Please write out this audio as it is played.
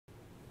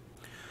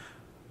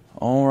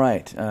All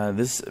right,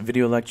 this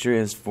video lecture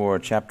is for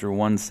Chapter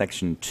 1,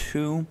 Section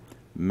 2,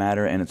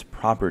 Matter and its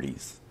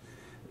Properties.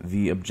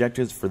 The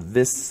objectives for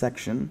this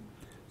section,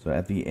 so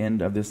at the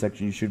end of this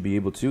section you should be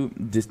able to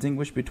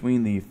distinguish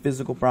between the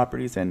physical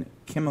properties and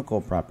chemical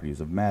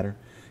properties of matter.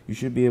 You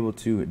should be able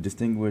to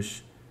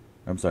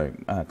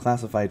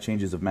classify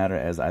changes of matter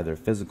as either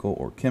physical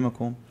or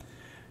chemical.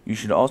 You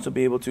should also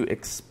be able to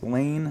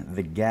explain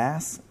the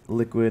gas,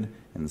 liquid,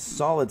 and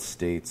solid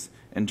states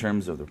in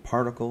terms of their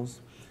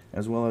particles,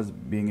 as well as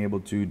being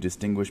able to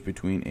distinguish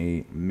between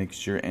a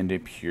mixture and a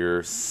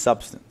pure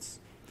substance.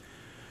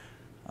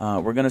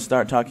 We're going to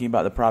start talking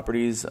about the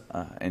properties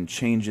and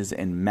changes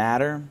in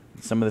matter.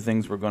 Some of the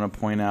things we're going to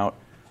point out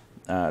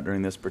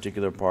during this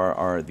particular part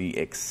are the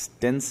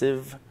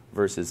extensive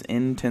versus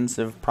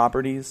intensive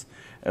properties,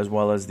 as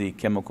well as the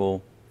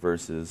chemical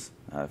versus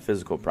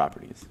physical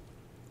properties.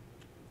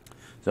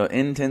 So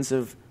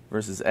intensive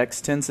versus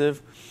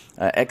extensive.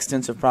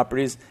 Extensive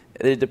properties,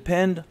 they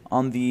depend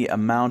on the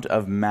amount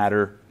of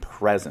matter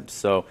present.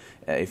 So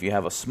if you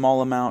have a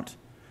small amount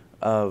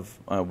of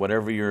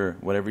whatever you're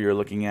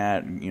looking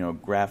at,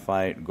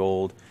 graphite,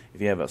 gold,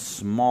 if you have a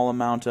small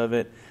amount of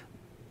it,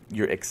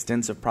 your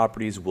extensive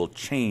properties will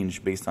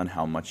change based on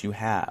how much you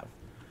have.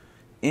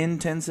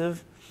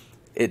 Intensive,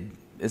 it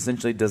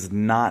essentially does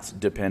not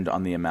depend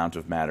on the amount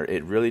of matter.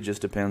 It really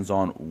just depends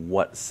on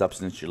what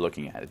substance you're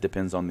looking at. It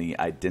depends on the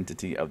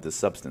identity of the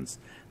substance,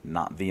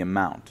 not the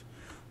amount.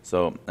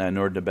 So in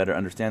order to better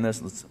understand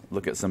this, let's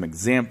look at some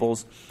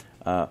examples.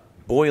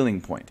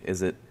 Boiling point,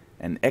 is it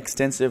an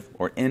extensive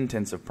or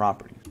intensive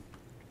property?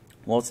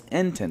 Well, it's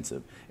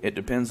intensive. It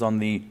depends on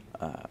the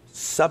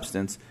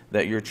substance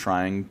that you're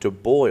trying to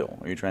boil,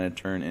 or you're trying to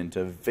turn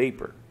into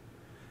vapor.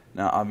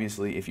 Now,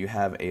 obviously, if you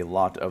have a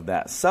lot of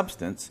that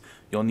substance,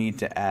 you'll need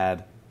to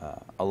add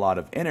a lot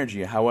of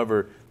energy.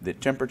 However, the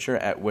temperature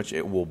at which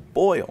it will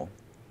boil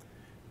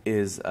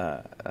is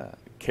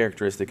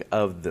characteristic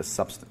of the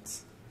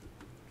substance.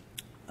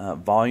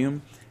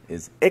 Volume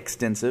is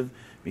extensive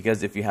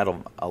because if you had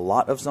a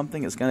lot of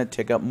something, it's going to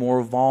take up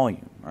more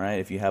volume. All right?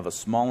 If you have a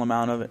small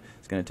amount of it,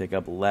 it's going to take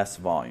up less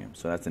volume.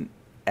 So that's an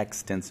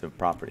extensive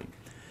property.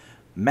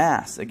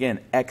 Mass,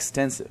 again,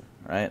 extensive.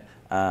 Right?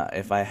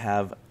 If I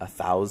have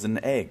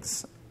 1,000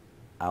 eggs,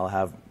 I'll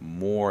have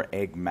more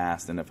egg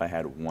mass than if I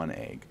had one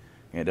egg.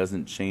 It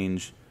doesn't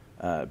change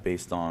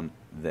based on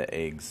the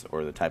eggs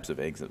or the types of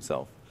eggs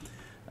itself.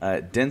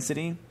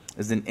 Density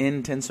is an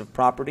intensive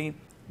property.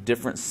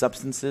 Different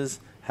substances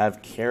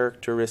have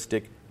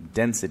characteristic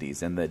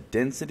densities, and the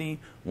density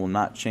will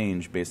not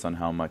change based on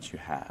how much you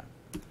have.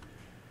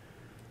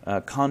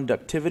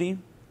 Conductivity.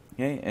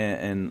 Okay,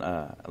 in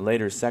a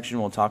later section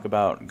we'll talk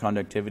about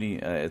conductivity.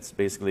 It's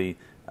basically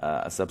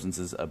a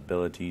substance's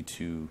ability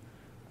to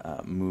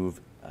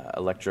move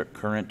electric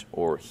current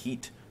or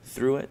heat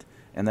through it,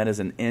 and that is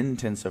an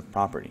intensive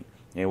property.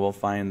 Okay, we'll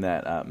find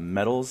that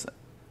metals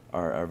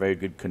are very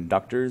good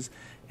conductors,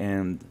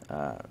 and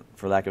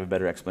for lack of a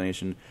better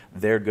explanation,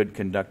 they're good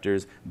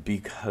conductors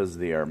because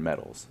they are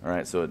metals. All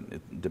right, so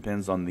it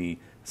depends on the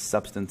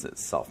substance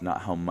itself,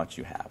 not how much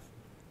you have.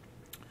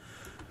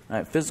 All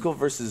right, physical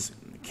versus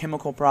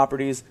chemical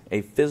properties. A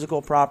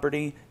physical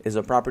property is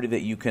a property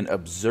that you can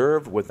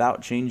observe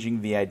without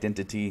changing the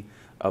identity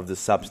of the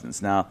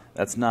substance. Now,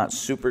 that's not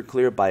super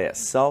clear by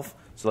itself,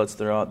 so let's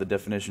throw out the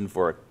definition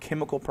for a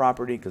chemical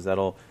property because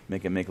that'll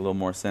make it make a little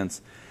more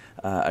sense.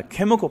 A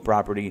chemical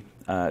property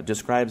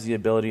describes the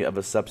ability of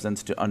a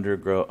substance to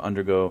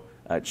undergo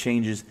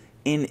changes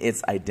in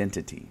its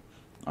identity.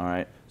 All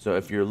right. So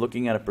if you're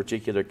looking at a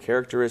particular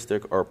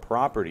characteristic or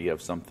property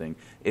of something,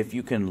 if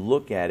you can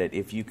look at it,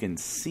 if you can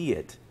see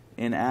it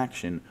in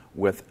action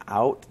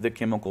without the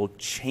chemical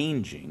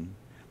changing,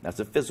 that's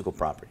a physical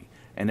property.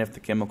 And if the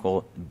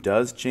chemical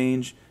does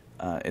change,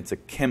 it's a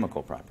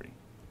chemical property.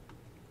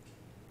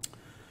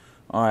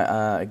 All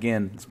right,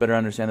 again, let's better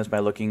understand this by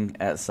looking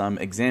at some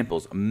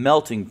examples.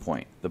 Melting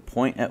point, the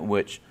point at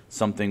which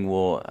something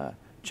will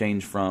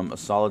change from a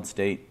solid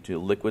state to a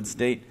liquid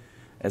state,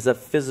 is a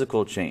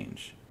physical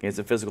change. Okay, it's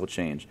a physical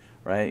change,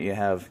 right? You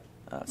have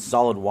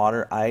solid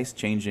water, ice,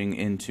 changing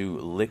into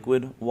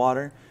liquid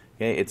water.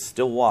 Okay, it's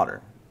still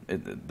water.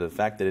 The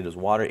fact that it is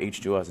water,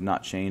 H2O, has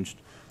not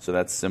changed, so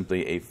that's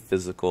simply a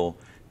physical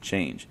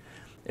change.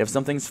 If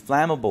something's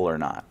flammable or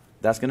not,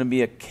 that's going to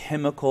be a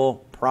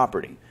chemical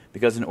property.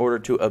 Because in order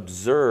to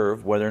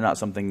observe whether or not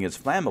something is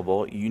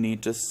flammable, you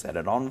need to set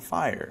it on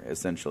fire,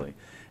 essentially.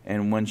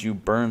 And once you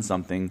burn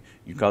something,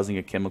 you're causing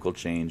a chemical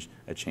change,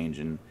 a change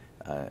in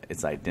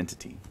its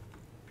identity.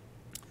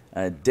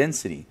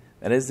 Density,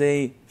 that is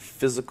a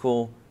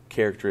physical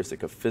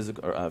characteristic, a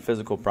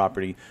physical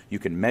property. You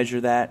can measure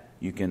that,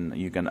 you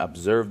can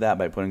observe that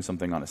by putting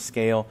something on a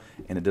scale,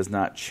 and it does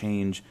not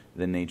change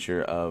the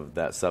nature of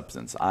that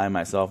substance. I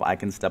myself, I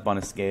can step on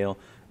a scale,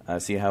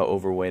 see how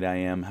overweight I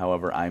am.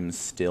 However, I'm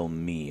still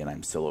me, and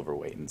I'm still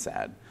overweight and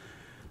sad.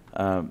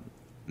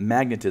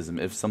 Magnetism,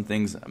 if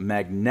something's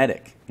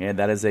magnetic,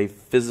 that is a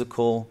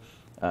physical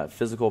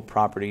physical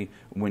property.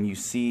 When you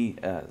see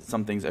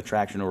something's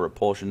attraction or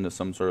repulsion to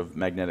some sort of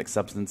magnetic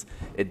substance,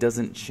 it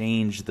doesn't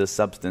change the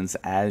substance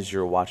as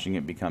you're watching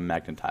it become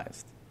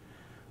magnetized.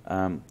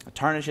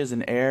 Tarnishes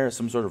in air,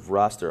 some sort of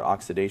rust or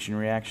oxidation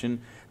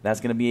reaction, that's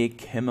going to be a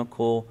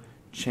chemical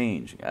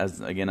change. As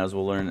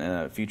we'll learn in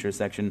a future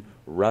section,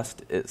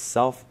 rust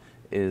itself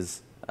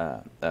is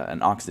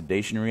an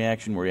oxidation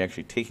reaction where you're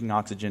actually taking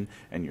oxygen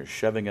and you're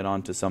shoving it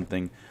onto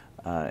something,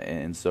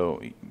 and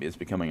so it's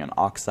becoming an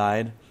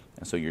oxide,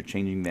 and so you're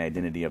changing the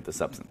identity of the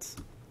substance.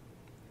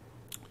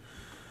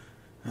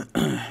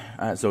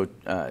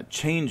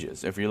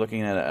 Changes. If you're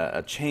looking at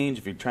a change,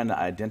 if you're trying to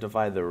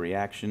identify the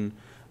reaction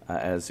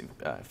as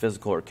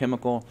physical or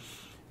chemical,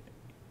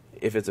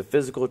 if it's a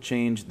physical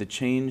change, the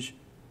change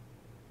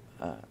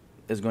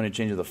is going to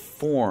change the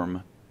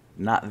form,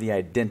 not the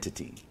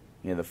identity.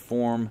 The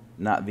form,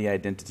 not the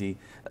identity.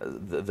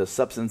 The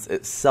substance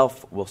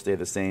itself will stay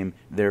the same,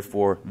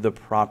 therefore the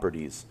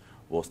properties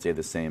will stay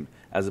the same,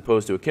 as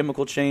opposed to a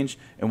chemical change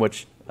in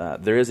which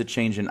there is a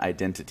change in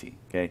identity.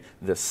 Okay,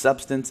 the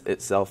substance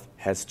itself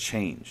has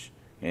changed,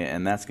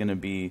 and that's going to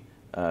be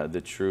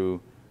the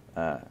true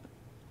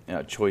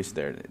choice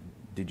there.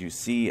 Did you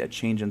see a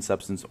change in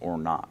substance or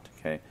not?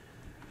 Okay.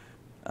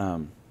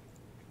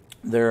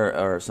 There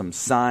are some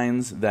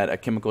signs that a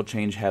chemical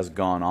change has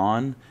gone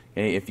on.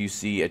 Okay? If you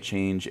see a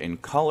change in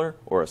color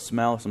or a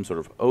smell, some sort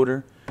of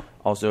odor.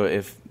 Also,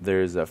 if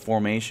there's a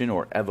formation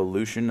or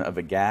evolution of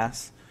a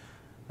gas.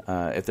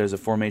 If there's a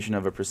formation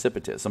of a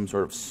precipitate, some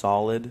sort of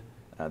solid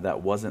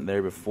that wasn't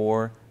there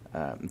before.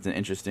 It's an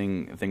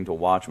interesting thing to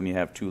watch when you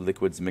have two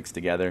liquids mixed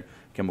together.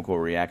 Chemical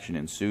reaction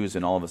ensues,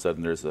 and all of a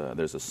sudden there's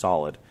a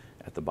solid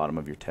at the bottom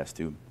of your test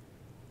tube.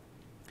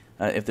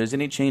 If there's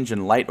any change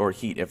in light or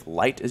heat, if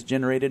light is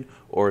generated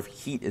or if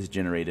heat is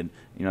generated,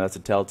 that's a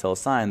telltale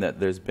sign that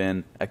there's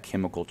been a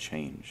chemical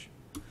change.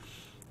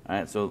 All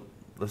right, so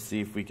let's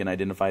see if we can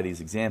identify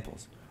these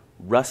examples.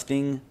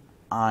 Rusting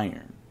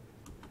iron.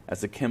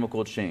 That's a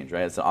chemical change,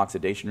 right? It's an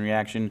oxidation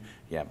reaction.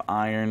 You have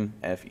iron,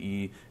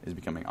 Fe, is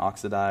becoming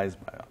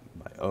oxidized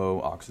by O,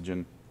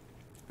 oxygen.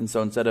 And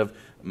so instead of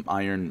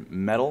iron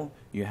metal,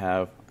 you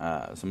have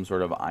some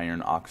sort of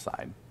iron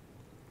oxide.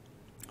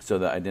 So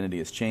the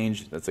identity is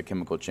changed. That's a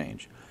chemical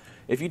change.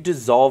 If you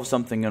dissolve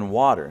something in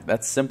water,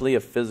 that's simply a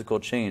physical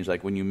change,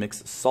 like when you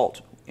mix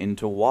salt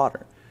into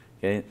water.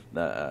 Okay,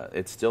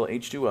 it's still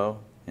H2O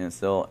and it's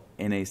still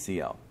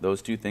NaCl.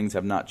 Those two things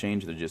have not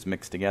changed. They're just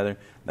mixed together.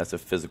 That's a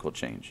physical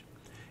change.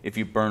 If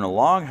you burn a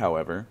log,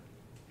 however,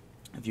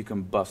 if you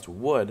combust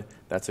wood,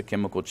 that's a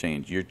chemical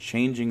change. You're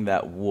changing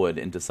that wood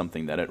into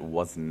something that it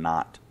was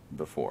not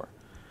before.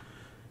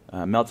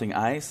 Melting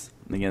ice,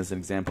 again, it's an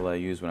example I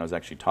used when I was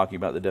actually talking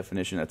about the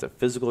definition. That's a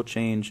physical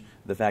change.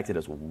 The fact that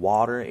it's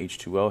water,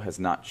 H2O, has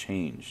not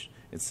changed.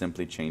 It's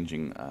simply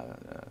changing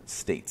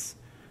states.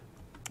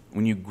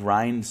 When you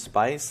grind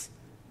spice,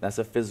 that's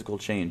a physical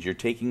change. You're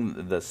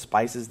taking the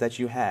spices that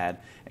you had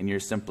and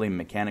you're simply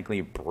mechanically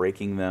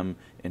breaking them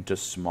into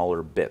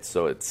smaller bits.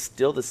 So it's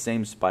still the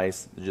same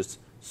spice, just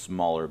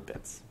smaller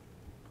bits.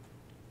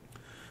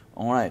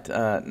 All right,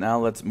 now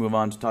let's move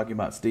on to talking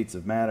about states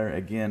of matter.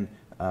 Again,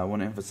 I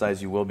want to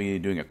emphasize you will be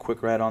doing a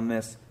quick write on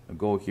this. The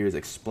goal here is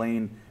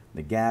explain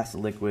the gas,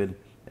 liquid,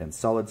 and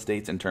solid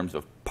states in terms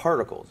of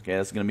particles. Okay,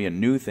 that's going to be a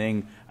new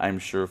thing, I'm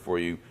sure, for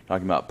you,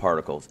 talking about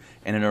particles.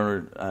 And in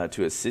order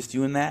to assist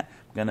you in that,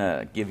 I'm going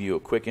to give you a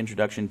quick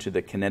introduction to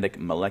the kinetic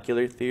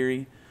molecular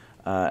theory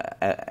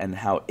and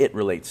how it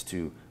relates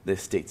to the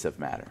states of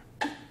matter.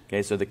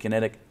 Okay, so the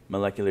kinetic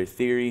molecular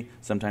theory,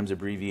 sometimes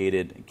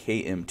abbreviated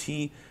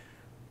KMT,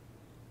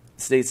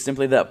 states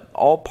simply that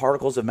all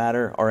particles of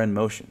matter are in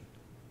motion.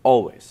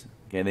 Always.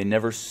 Okay, they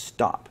never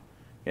stop.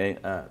 Okay,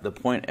 the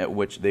point at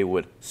which they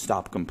would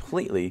stop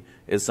completely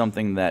is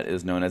something that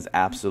is known as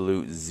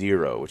absolute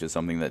zero, which is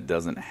something that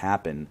doesn't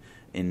happen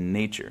in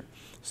nature.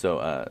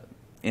 So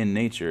in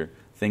nature,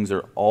 things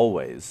are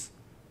always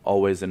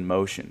in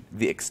motion.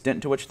 The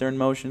extent to which they're in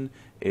motion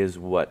is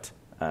what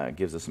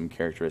gives us some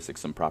characteristics,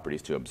 some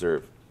properties to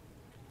observe.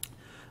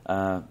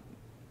 One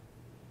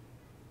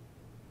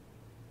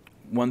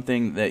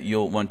thing that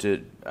you'll want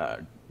to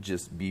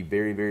just be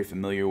very, very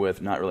familiar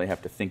with, not really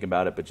have to think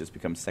about it, but just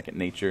become second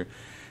nature,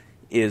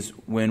 is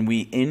when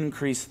we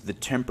increase the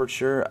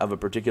temperature of a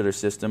particular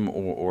system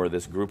or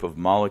this group of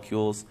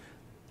molecules,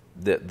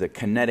 the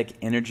kinetic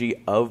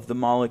energy of the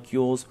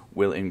molecules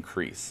will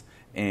increase.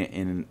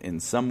 And in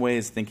some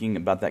ways, thinking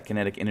about that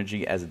kinetic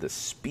energy as the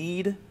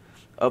speed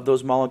of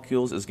those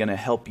molecules is going to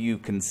help you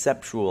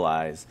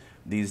conceptualize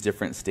these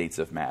different states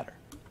of matter.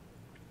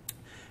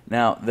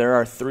 Now, there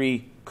are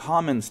three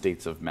common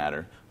states of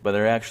matter, but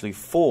there are actually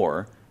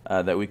four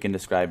that we can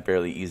describe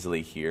fairly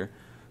easily here.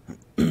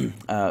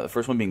 The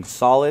first one being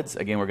solids.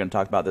 Again, we're going to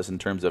talk about this in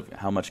terms of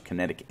how much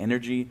kinetic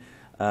energy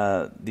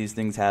these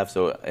things have.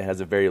 So it has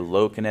a very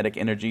low kinetic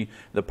energy.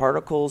 The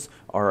particles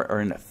are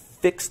in a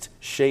fixed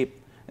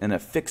shape and a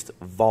fixed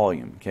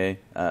volume. Okay,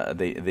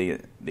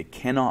 they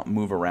cannot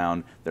move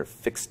around. They're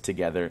fixed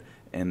together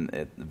and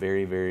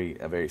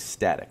very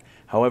static.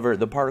 However,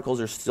 the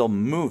particles are still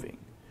moving.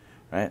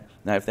 right?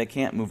 Now, if they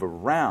can't move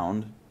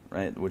around,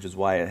 right, which is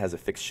why it has a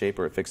fixed shape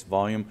or a fixed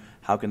volume,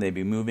 how can they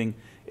be moving?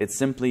 It's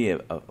simply a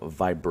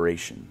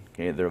vibration,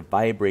 okay? They're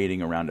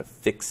vibrating around a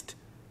fixed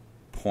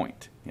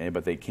point, okay?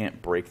 But they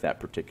can't break that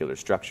particular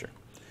structure.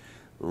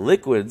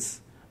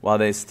 Liquids, while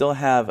they still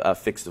have a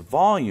fixed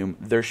volume,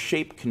 their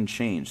shape can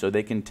change, so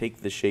they can take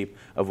the shape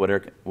of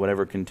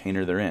whatever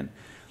container they're in.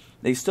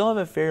 They still have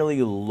a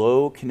fairly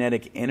low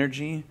kinetic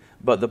energy,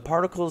 but the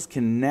particles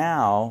can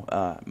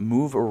now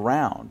move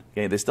around.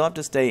 Okay? They still have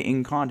to stay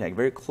in contact,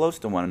 very close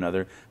to one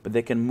another, but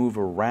they can move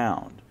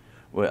around.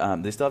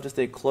 They still have to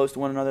stay close to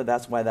one another.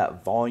 That's why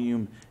that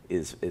volume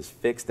is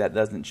fixed. That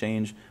doesn't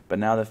change. But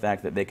now the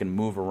fact that they can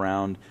move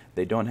around,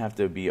 they don't have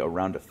to be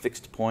around a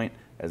fixed point,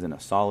 as in a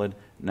solid.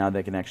 Now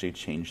they can actually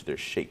change their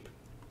shape.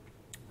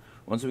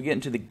 Once we get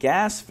into the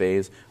gas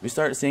phase, we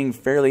start seeing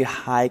fairly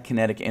high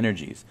kinetic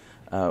energies.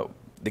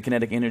 The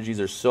kinetic energies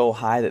are so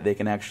high that they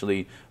can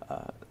actually,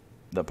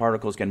 the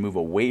particles can move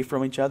away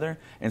from each other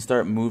and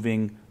start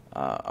moving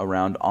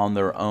around on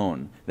their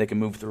own. They can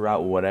move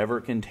throughout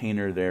whatever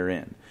container they're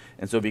in.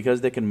 And so because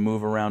they can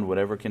move around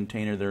whatever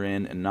container they're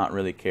in and not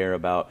really care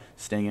about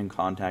staying in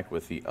contact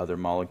with the other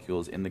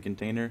molecules in the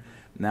container,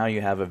 now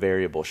you have a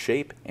variable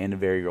shape and a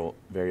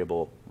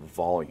variable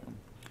volume.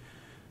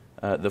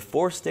 The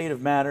fourth state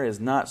of matter is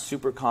not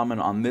super common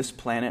on this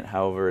planet.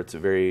 However, it's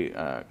very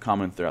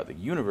common throughout the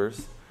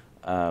universe.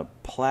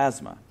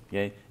 Plasma,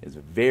 okay, is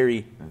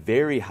very,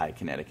 very high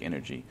kinetic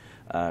energy.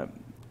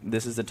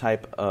 This is the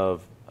type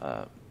of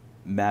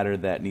matter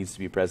that needs to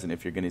be present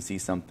if you're going to see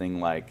something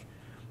like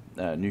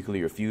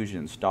nuclear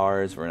fusion,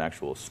 stars, or an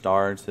actual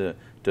star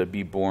to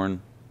be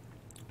born.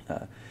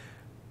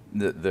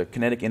 The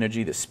kinetic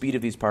energy, the speed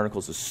of these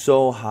particles is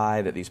so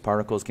high that these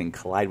particles can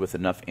collide with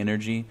enough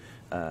energy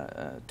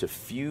to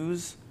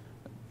fuse,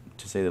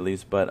 to say the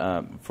least.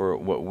 But for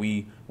what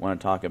we want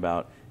to talk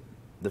about,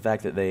 the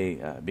fact that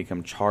they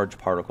become charged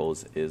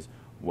particles is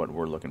what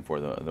we're looking for,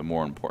 the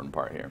more important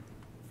part here.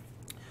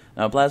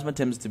 Now, plasma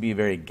tends to be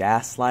very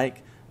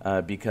gas-like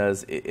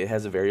because it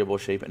has a variable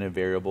shape and a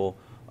variable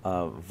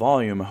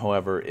volume.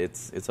 However,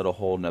 it's at a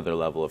whole nother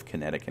level of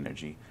kinetic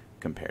energy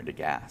compared to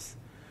gas.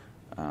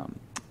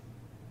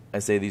 I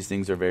say these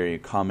things are very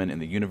common in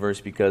the universe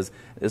because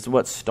it's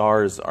what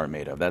stars are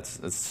made of. That's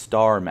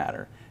star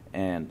matter.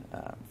 And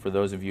for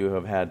those of you who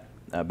have had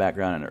a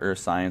background in earth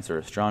science or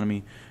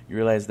astronomy, you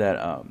realize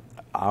that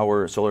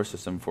our solar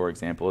system, for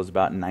example, is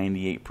about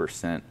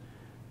 98%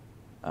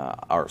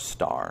 our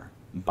star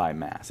by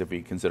mass. If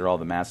we consider all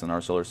the mass in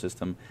our solar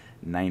system,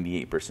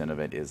 98% of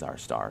it is our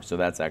star. So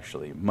that's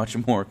actually much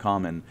more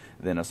common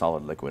than a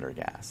solid, liquid, or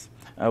gas.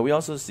 We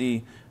also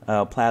see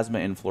plasma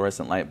in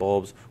fluorescent light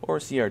bulbs or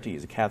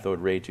CRTs, cathode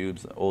ray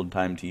tubes,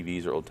 old-time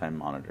TVs, or old-time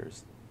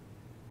monitors.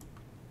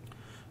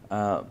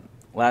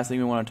 Last thing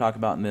we want to talk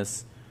about in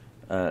this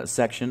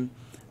section,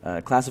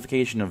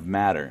 classification of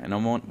matter.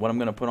 And what I'm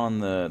going to put on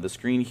the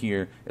screen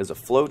here is a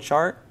flow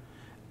chart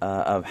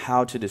of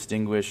how to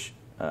distinguish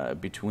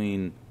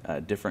between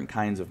different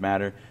kinds of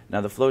matter.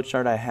 Now, the flow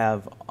chart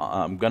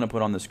I'm going to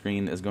put on the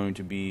screen is going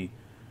to be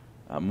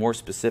more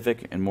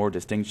specific and more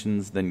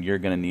distinctions than you're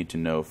going to need to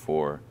know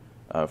for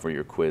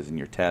your quiz and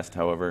your test.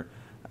 However,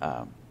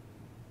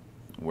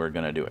 we're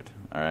going to do it.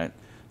 All right.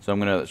 So I'm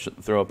going to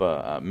throw up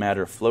a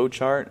matter flow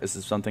chart. This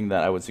is something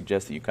that I would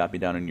suggest that you copy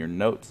down in your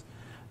notes,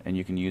 and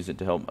you can use it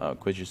to help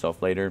quiz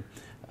yourself later.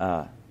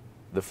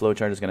 The flow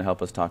chart is going to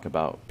help us talk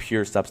about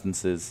pure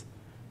substances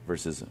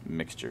versus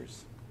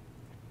mixtures.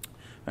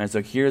 All right,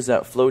 so here's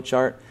that flow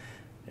chart.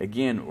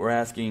 Again, we're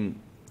asking,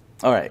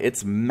 all right,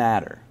 it's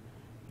matter.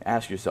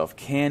 Ask yourself,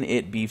 can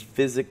it be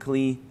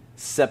physically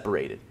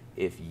separated?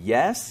 If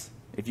yes,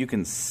 if you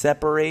can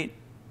separate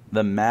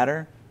the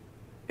matter,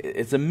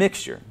 it's a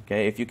mixture.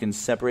 Okay, if you can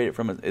separate it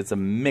from it, it's a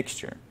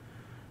mixture.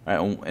 All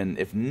right, and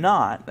if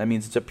not, that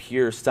means it's a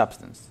pure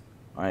substance.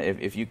 All right,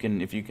 if you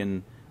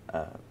can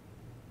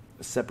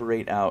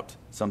separate out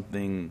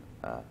something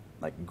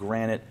like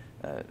granite.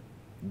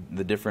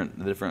 The different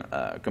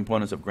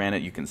components of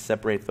granite, you can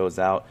separate those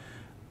out.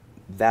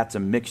 That's a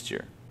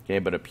mixture, okay?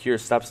 But a pure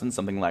substance,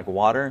 something like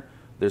water,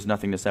 there's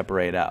nothing to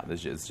separate out.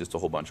 It's just a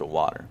whole bunch of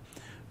water.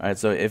 All right,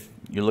 so if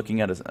you're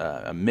looking at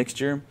a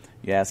mixture,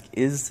 you ask,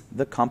 is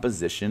the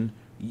composition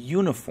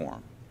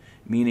uniform?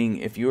 Meaning,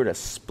 if you were to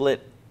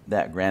split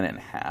that granite in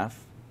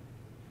half,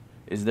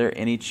 is there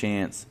any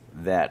chance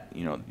that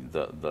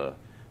the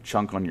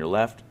chunk on your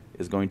left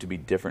is going to be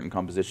different in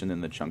composition than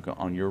the chunk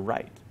on your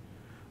right?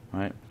 All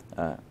right.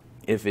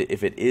 If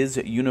it is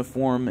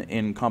uniform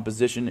in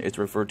composition, it's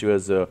referred to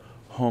as a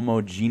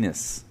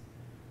homogeneous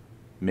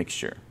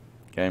mixture.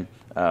 Okay,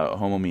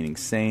 homo meaning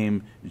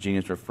same,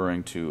 genus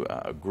referring to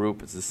a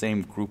group. It's the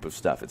same group of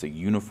stuff. It's a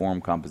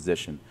uniform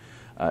composition.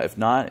 If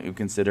not, you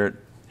consider it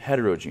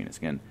heterogeneous.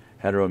 Again,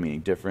 hetero meaning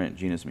different,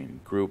 genus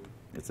meaning group.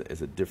 It's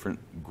a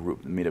different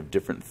group made of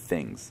different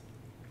things.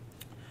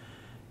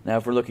 Now,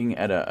 if we're looking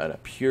at a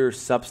pure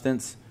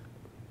substance,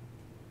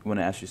 you want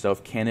to ask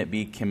yourself, can it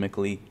be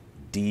chemically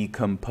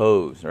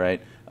decomposed,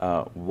 right?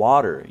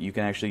 Water, you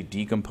can actually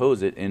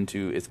decompose it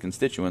into its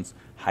constituents,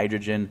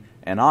 hydrogen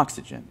and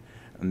oxygen.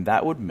 And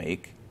that would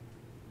make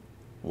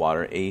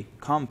water a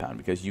compound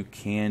because you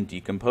can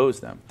decompose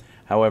them.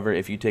 However,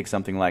 if you take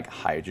something like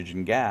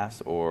hydrogen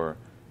gas or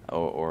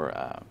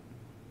a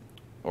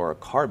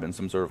carbon,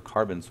 some sort of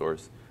carbon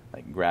source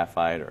like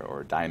graphite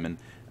or diamond,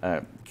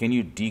 can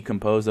you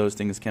decompose those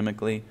things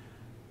chemically?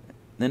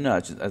 Then no,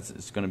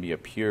 it's going to be a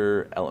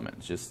pure element.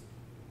 It's just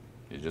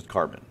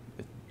carbon.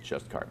 It's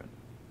just carbon.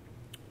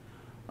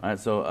 All right,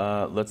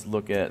 so let's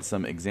look at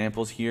some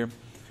examples here.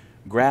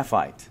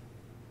 Graphite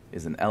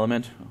is an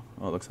element.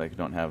 Oh, it looks like you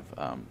don't have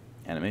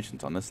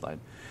animations on this slide.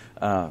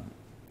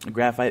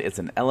 Graphite, it's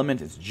an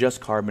element. It's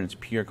just carbon. It's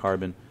pure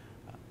carbon.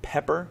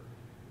 Pepper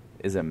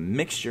is a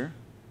mixture.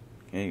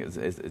 Okay,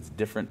 it's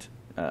different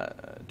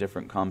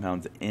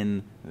compounds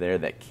in there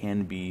that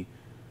can be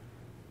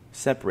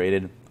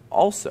separated.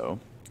 Also,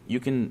 you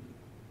can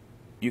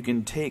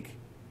take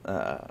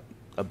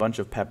a bunch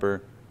of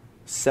pepper,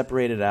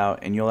 separate it out,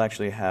 and you'll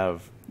actually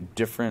have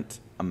different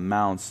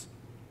amounts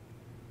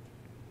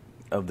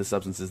of the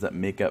substances that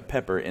make up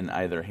pepper in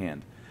either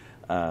hand.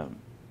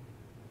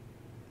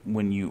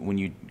 When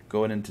you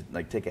go in to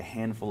like take a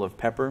handful of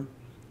pepper,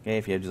 okay,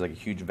 if you have just like a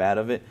huge vat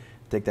of it,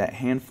 take that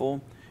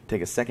handful,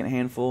 take a second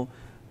handful,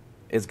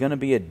 it's going to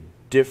be a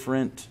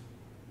different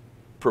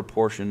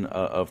proportion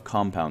of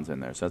compounds in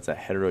there. So that's a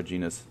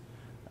heterogeneous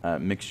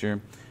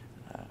mixture.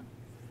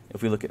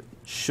 If we look at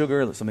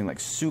sugar, something like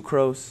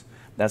sucrose,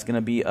 that's going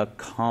to be a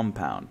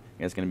compound.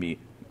 It's going to be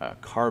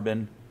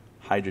carbon,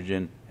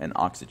 hydrogen, and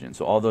oxygen.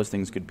 So all those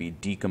things could be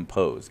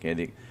decomposed.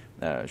 Okay,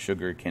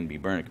 sugar can be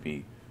burned. It can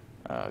be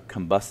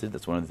combusted.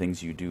 That's one of the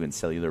things you do in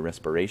cellular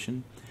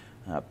respiration.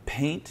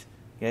 Paint,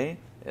 okay,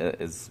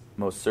 is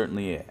most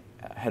certainly a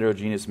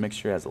heterogeneous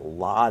mixture, has a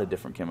lot of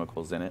different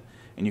chemicals in it,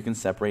 and you can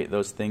separate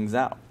those things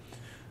out.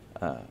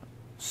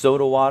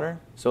 Soda water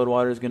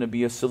is going to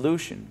be a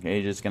solution.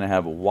 Okay? You're just going to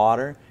have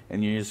water,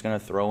 and you're just going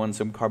to throw in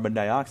some carbon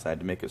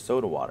dioxide to make a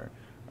soda water.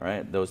 All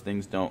right? Those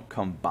things don't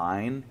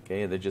combine.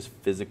 Okay? They just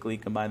physically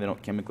combine. They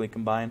don't chemically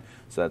combine.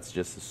 So that's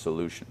just a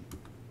solution.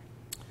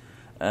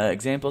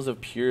 Examples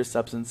of pure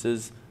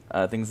substances,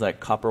 things like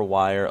copper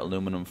wire,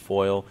 aluminum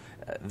foil.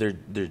 They're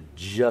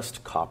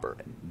just copper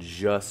and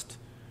just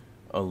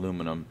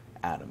aluminum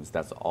atoms.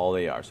 That's all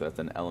they are. So that's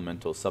an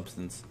elemental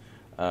substance.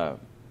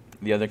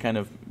 The other kind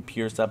of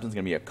pure substance is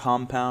going to be a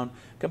compound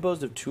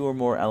composed of two or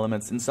more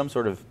elements in some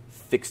sort of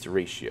fixed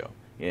ratio.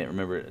 Yeah,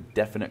 remember,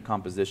 definite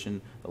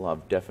composition, the law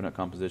of definite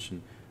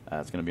composition.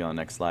 It's going to be on the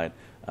next slide.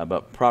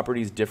 But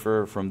properties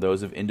differ from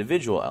those of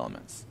individual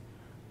elements.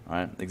 All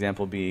right.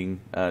 Example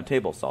being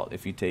table salt.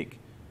 If you take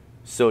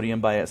sodium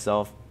by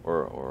itself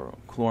or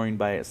chlorine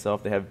by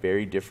itself, they have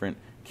very different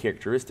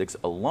characteristics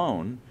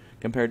alone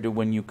compared to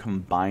when you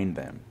combine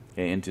them,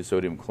 okay, into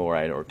sodium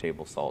chloride or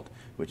table salt,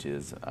 which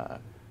is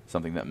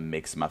something that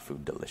makes my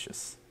food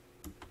delicious.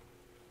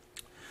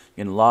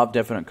 In law of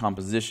definite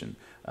composition,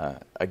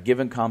 a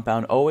given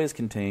compound always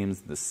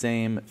contains the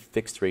same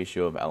fixed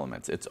ratio of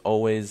elements. It's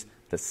always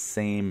the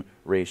same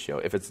ratio.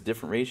 If it's a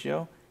different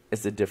ratio,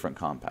 it's a different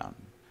compound.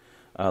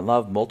 Law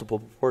of multiple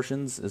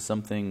proportions is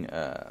something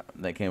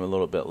that came a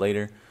little bit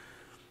later.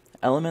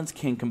 Elements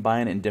can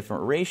combine in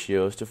different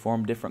ratios to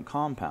form different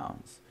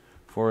compounds.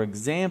 For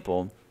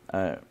example,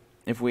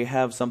 if we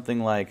have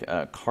something like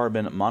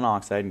carbon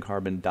monoxide and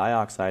carbon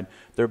dioxide,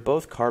 they're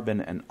both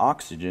carbon and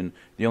oxygen.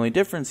 The only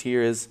difference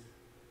here is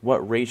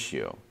what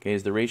ratio. Okay,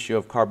 is the ratio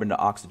of carbon to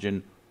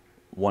oxygen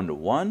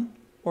 1:1,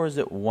 or is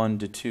it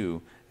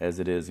 1:2 as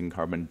it is in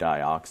carbon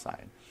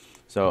dioxide?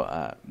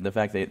 So the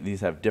fact that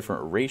these have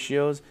different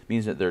ratios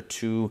means that they're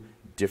two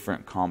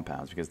different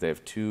compounds because they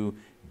have two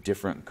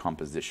different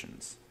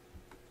compositions.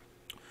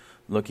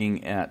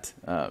 Looking at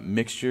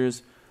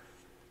mixtures,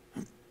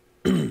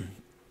 you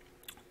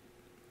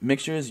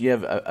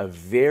have a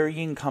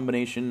varying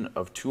combination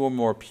of two or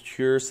more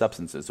pure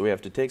substances. So we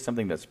have to take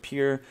something that's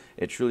pure,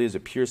 it truly is a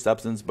pure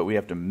substance, but we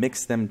have to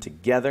mix them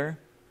together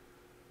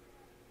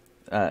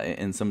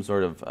in some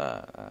sort of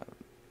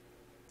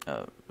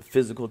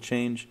physical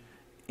change.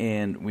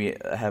 And we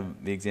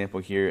have the example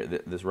here,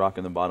 this rock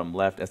in the bottom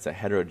left, that's a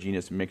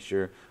heterogeneous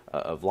mixture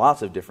of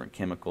lots of different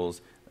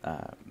chemicals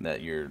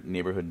that your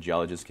neighborhood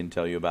geologist can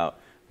tell you about,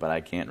 but I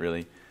can't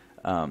really.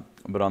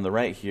 But on the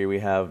right here, we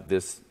have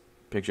this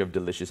picture of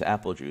delicious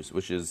apple juice,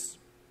 which is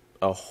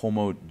a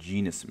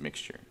homogeneous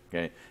mixture.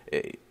 Okay,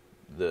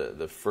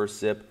 the first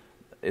sip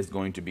is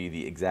going to be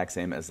the exact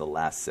same as the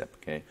last sip.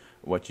 Okay,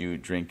 what you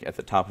drink at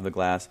the top of the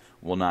glass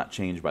will not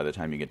change by the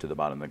time you get to the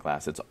bottom of the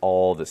glass. It's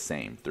all the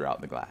same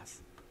throughout the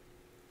glass.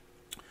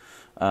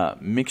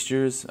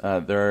 Mixtures,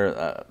 there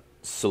are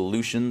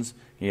solutions.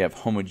 You have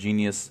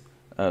homogeneous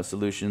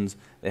solutions.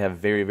 They have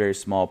very, very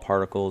small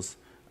particles.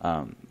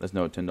 There's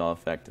no Tyndall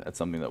effect. That's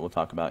something that we'll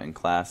talk about in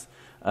class.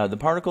 The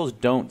particles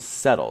don't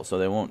settle, so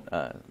they won't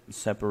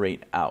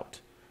separate out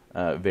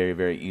very,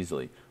 very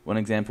easily. One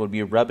example would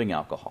be rubbing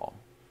alcohol.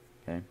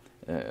 Okay,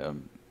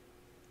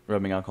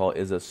 rubbing alcohol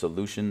is a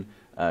solution.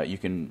 You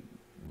can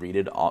read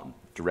it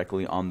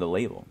directly on the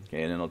label,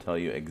 okay, and it'll tell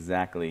you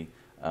exactly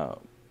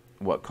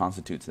what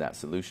constitutes that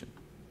solution.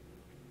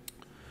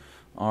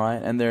 All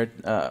right, and there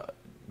are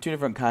two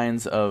different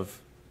kinds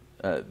of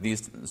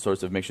these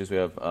sorts of mixtures. We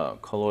have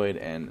colloid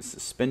and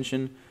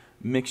suspension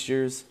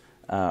mixtures.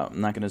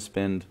 I'm not going to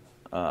spend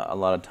a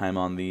lot of time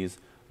on these,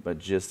 but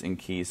just in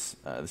case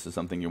this is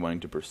something you're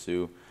wanting to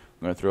pursue,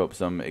 I'm going to throw up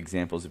some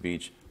examples of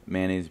each.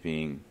 Mayonnaise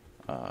being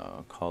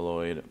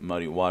colloid,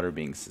 muddy water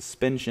being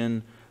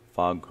suspension,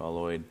 fog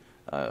colloid,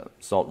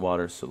 salt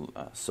water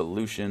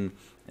solution,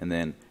 and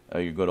then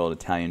your good old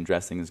Italian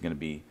dressing is going to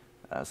be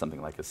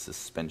something like a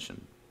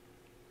suspension.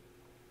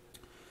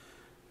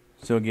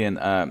 So again,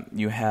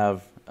 you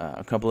have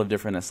a couple of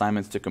different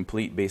assignments to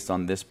complete based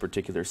on this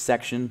particular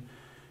section.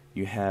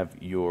 You have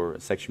your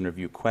section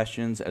review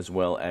questions as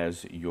well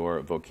as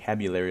your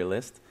vocabulary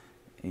list,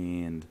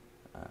 and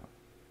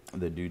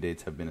the due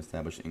dates have been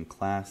established in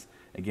class.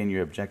 Again,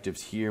 your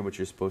objectives here, what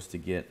you're supposed to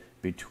get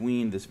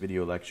between this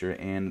video lecture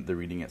and the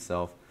reading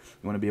itself.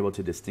 You want to be able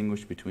to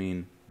distinguish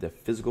between the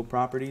physical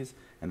properties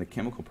and the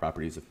chemical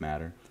properties of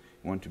matter.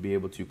 You want to be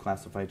able to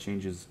classify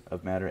changes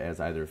of matter as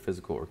either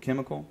physical or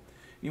chemical.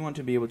 You want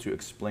to be able to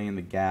explain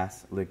the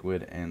gas,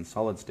 liquid, and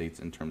solid states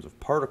in terms of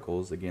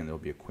particles. Again, there will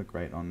be a quick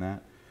write on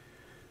that.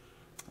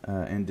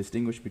 And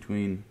distinguish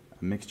between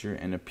a mixture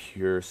and a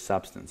pure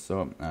substance.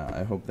 So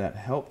I hope that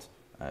helped.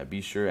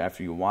 Be sure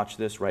after you watch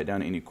this, write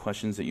down any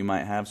questions that you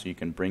might have so you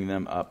can bring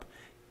them up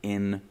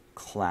in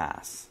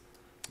class.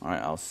 All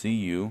right, I'll see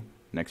you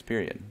next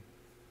period.